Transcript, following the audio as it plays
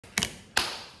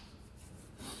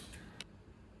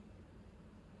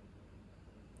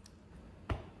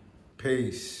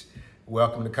Peace.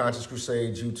 Welcome to Conscious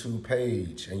Crusade's YouTube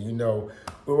page. And you know,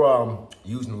 we're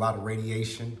using a lot of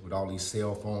radiation with all these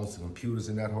cell phones and computers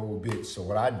and that whole bit. So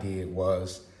what I did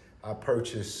was I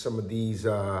purchased some of these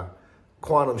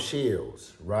quantum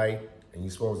shields, right? And you're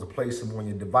supposed to place them on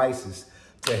your devices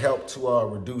to help to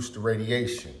reduce the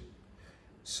radiation.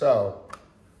 So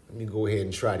let me go ahead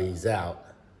and try these out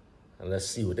and let's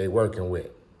see what they're working with.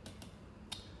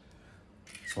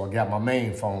 So I got my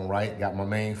main phone, right? Got my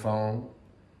main phone.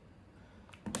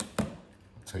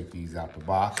 Take these out the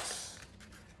box.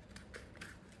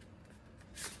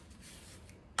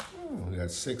 We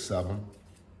got 6 of them.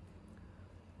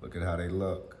 Look at how they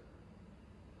look.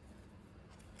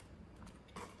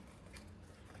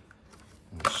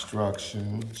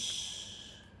 Instructions.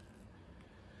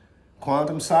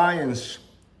 Quantum science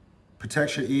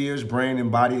protects your ears, brain, and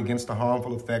body against the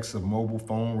harmful effects of mobile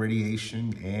phone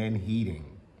radiation and heating.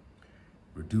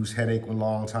 Reduce headache when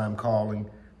long time calling.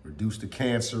 Reduce the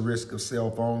cancer risk of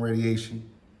cell phone radiation.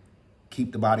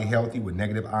 Keep the body healthy with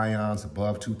negative ions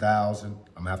above 2,000. I'm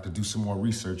gonna have to do some more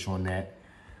research on that.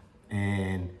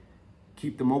 And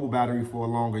keep the mobile battery for a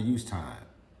longer use time.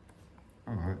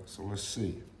 All right, so let's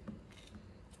see.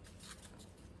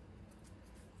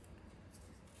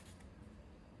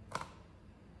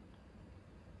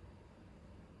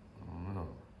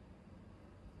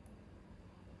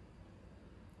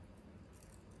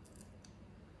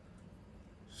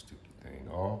 Stick the thing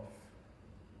off.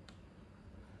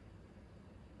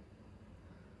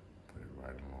 Put it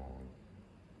right along.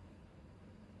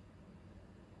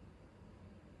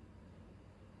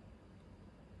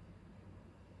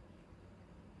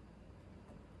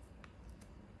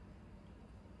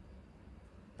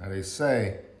 Now they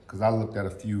say, because I looked at a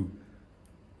few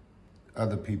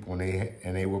other people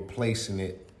and they were placing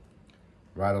it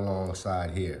right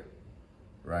alongside here,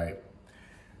 right?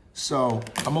 So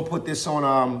I'm gonna put this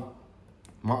on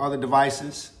my other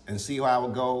devices and see how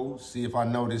it goes. See if I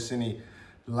notice any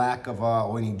lack of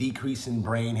or any decrease in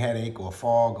brain headache or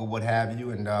fog or what have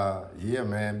you. And yeah,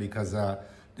 man, because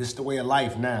this is the way of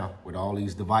life now with all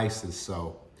these devices.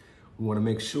 So we want to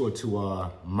make sure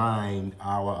to mind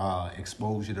our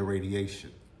exposure to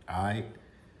radiation. All right.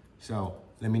 So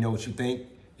let me know what you think.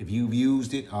 If you've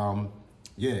used it,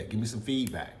 yeah, give me some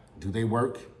feedback. Do they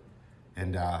work?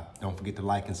 And don't forget to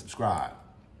like and subscribe.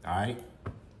 All right?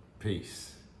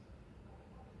 Peace.